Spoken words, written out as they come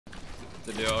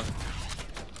The duo.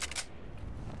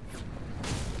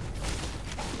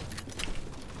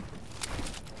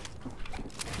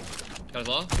 Got his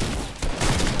low.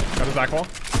 Got his back wall.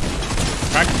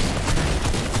 Crack.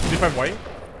 55 white.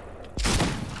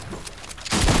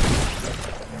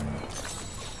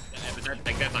 Yeah, but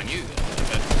like, that's on you.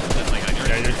 That's like on your.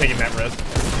 Yeah, you're taking that risk.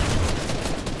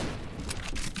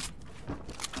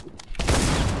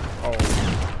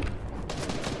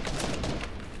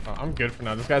 Oh, I'm good for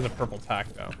now. This guy's a purple tack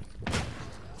though.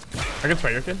 I can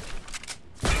spray your kid.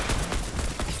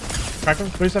 Crack him.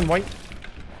 37 white.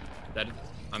 Dead.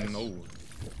 I'm oh.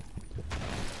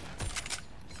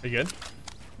 Are you good?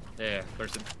 Yeah,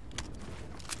 person.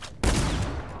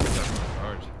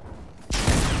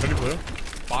 30 blue.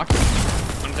 Box.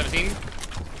 117.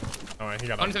 Oh, wait, he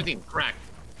got 117. Crack.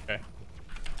 Okay.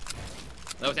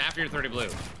 That was after your 30 blue.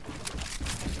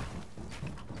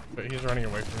 But he's running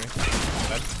away from me.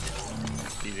 Dead.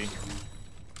 Easy.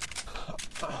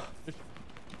 I'm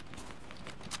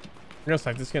gonna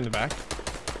snipe this kid in the back.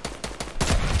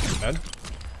 Dead.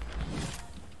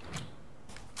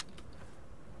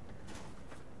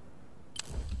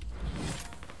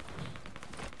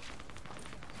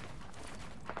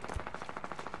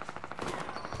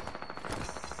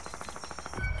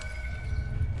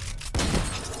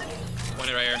 One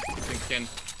right here. Pink skin.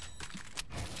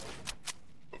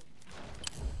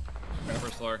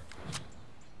 First floor.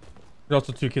 There's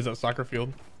also 2 kids at soccer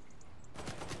field.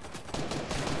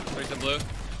 There's some blue.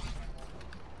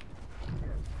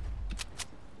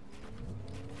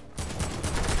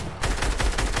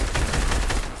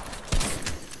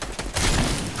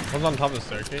 One's on top of the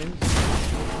staircase.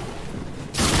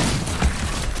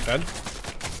 Dead.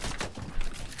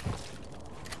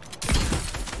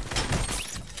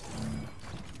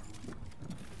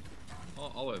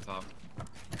 All the way to the top.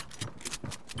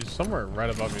 He's somewhere right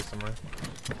above me somewhere.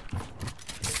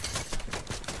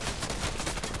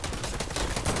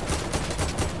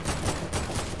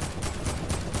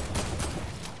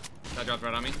 That dropped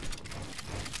right on me.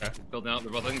 Okay. Building out.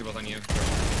 They're both, I think they're both on you.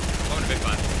 Going to big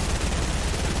spot.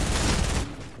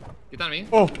 Get on me.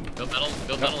 Oh! Build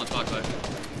metal and box side.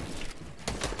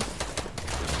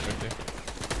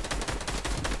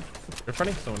 They're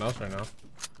fighting someone else right now.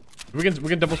 We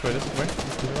can double spray this. Wait.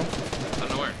 I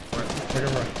don't know where.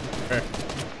 Okay.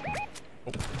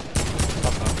 Oh.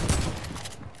 Stop now.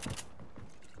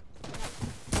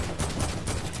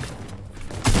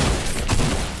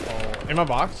 Oh, in my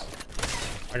box.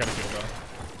 I gotta kill though.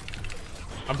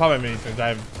 I'm probably many things.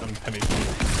 I'm 10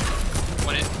 HP.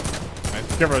 One hit.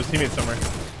 Nice. Careful, his teammate's somewhere.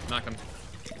 Knock him.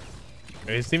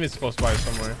 Yeah, his teammate's close by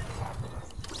somewhere.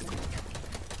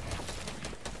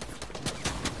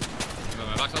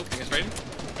 My box out. Take a straight.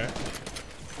 Okay.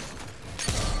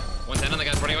 110 on the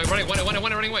guy's running away. Running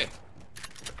away.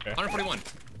 Okay. 141.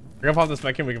 We're gonna pop this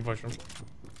mech in. We can push him.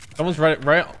 Someone's right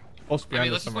close I behind mean, us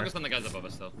let's just somewhere. focus on the guys above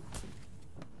us though.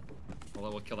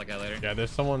 We'll kill that guy later. Yeah,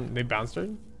 there's someone. They bounced her.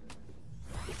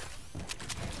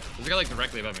 There's a guy like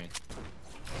directly above me.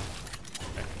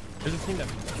 Okay. There's a team that.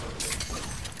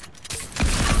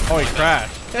 Oh, he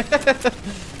crashed.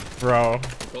 Bro.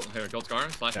 Gold scar.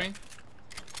 Slash me.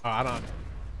 Oh, I don't.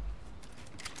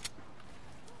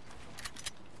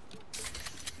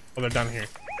 Oh, they're down here.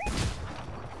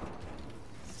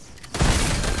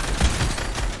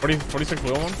 46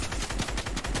 blue one.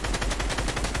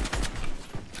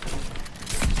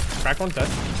 Crack one dead.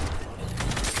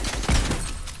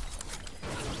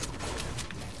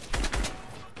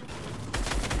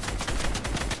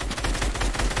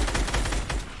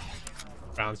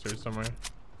 Bouncers somewhere.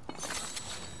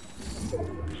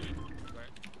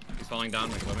 He's falling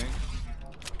down like above me.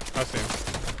 I see him.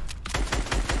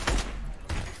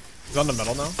 He's on the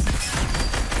metal now.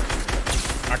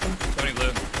 Crack him. 20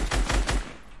 blue.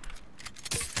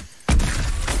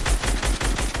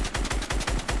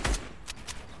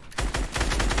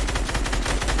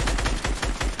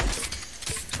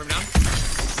 Put him down.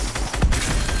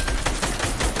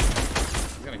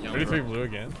 He's gonna kill me. 33 blue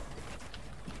again.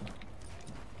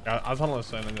 Yeah, I was on the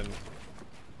side and then.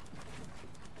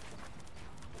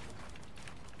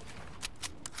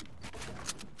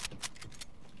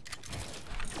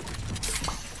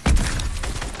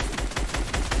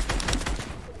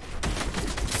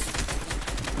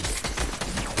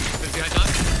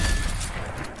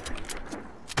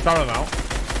 Shot him out.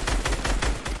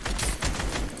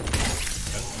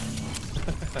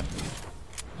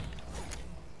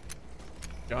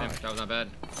 Damn, that was not bad.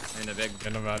 And a big.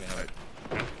 End of that.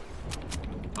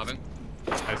 Popping.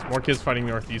 Nice. More kids fighting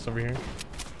northeast over here.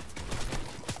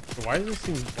 So why does this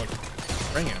seem like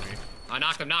spraying at me? I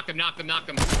knocked him.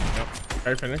 Yep.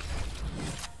 Alright, finish.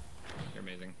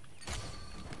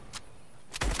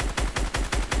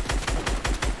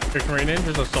 Quick rain in.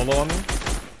 There's a solo on me.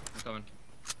 I'm coming.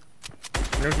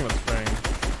 I'm gonna keep on spraying.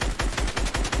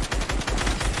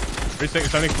 3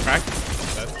 seconds. Something cracked.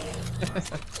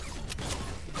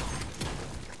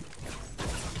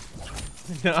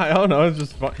 I don't know. It's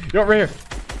just fun. You're right here.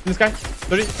 This guy.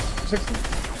 30, 60.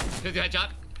 50 headshot.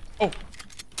 Oh.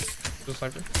 Just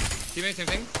sniper. Teammate, same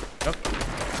thing. Yep.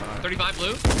 35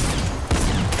 blue.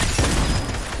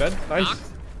 Dead. Nice. Knocked.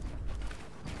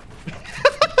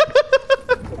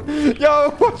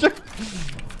 Yo, watch it.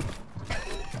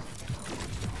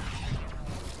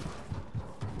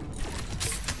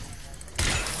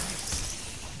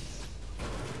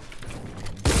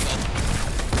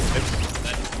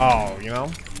 Oh, you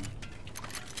know?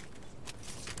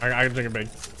 I can take it big.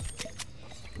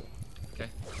 Okay.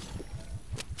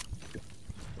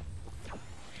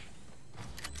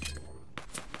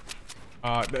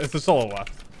 It's the solo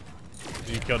left.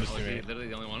 You killed his Oh, is he teammate. literally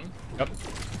the only one? Yep.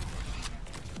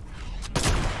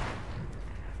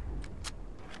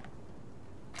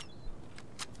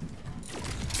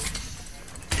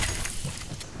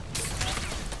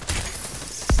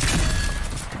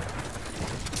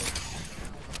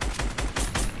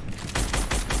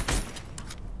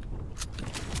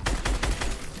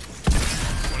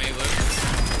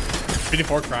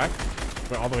 BD4 crack.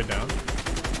 Went all the way down.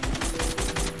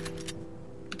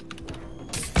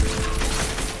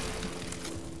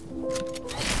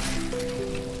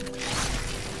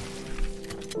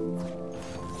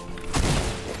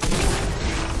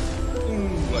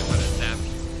 Ooh, I got a zap.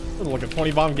 This is like a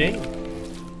 20 bomb game.